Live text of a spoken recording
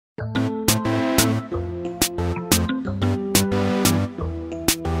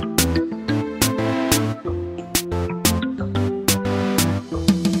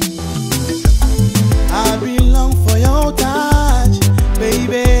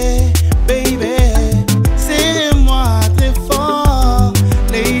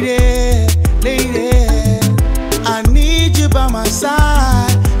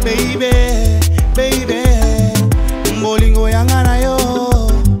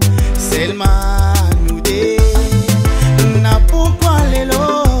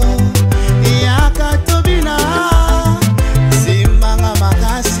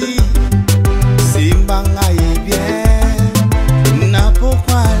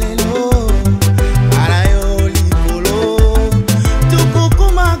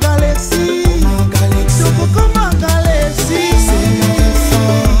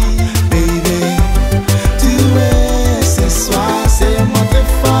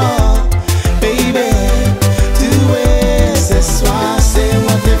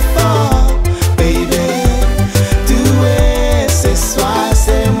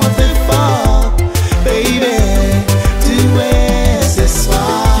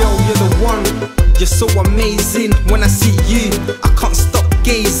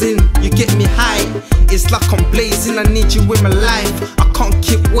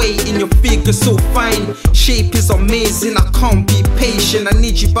looking so fine. Shape is amazing, I can't be patient. I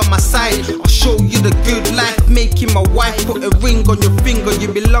need you by my side, I'll show you the good life. Make you my wife, put a ring on your finger. You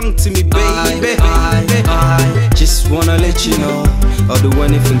belong to me, baby. I just wanna let you know I'll do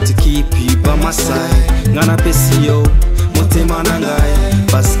anything to keep you by my side. Ngana pesi yo, motema nangai,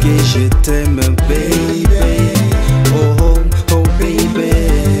 parce que je t'aime, baby. Oh oh, oh baby.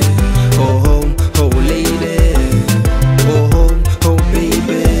 Oh oh, oh lady. Oh oh, oh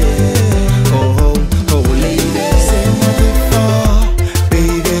baby. Oh oh, oh lady. C'est-moi très fort,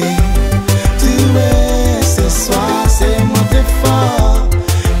 baby. Tu es ce soir, c'est-moi très fort,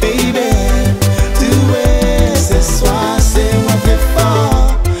 baby. Tu es ce soir, c'est-moi très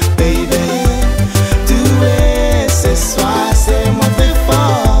fort, baby. Tu es ce soir, c'est-moi très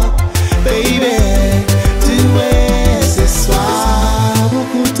fort, baby. Tu es ce soir.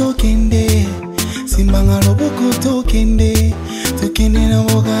 Beaucoup tokende, simbangalo beaucoup tokende, tokende na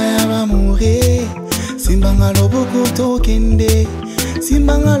boka ya bamure. Simbangalo beaucoup tokende,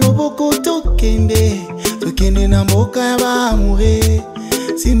 simbangalo beaucoup tokende, tokende na boka ya bamure.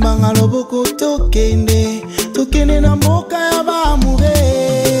 Simbangalo beaucoup tokende, tokende na boka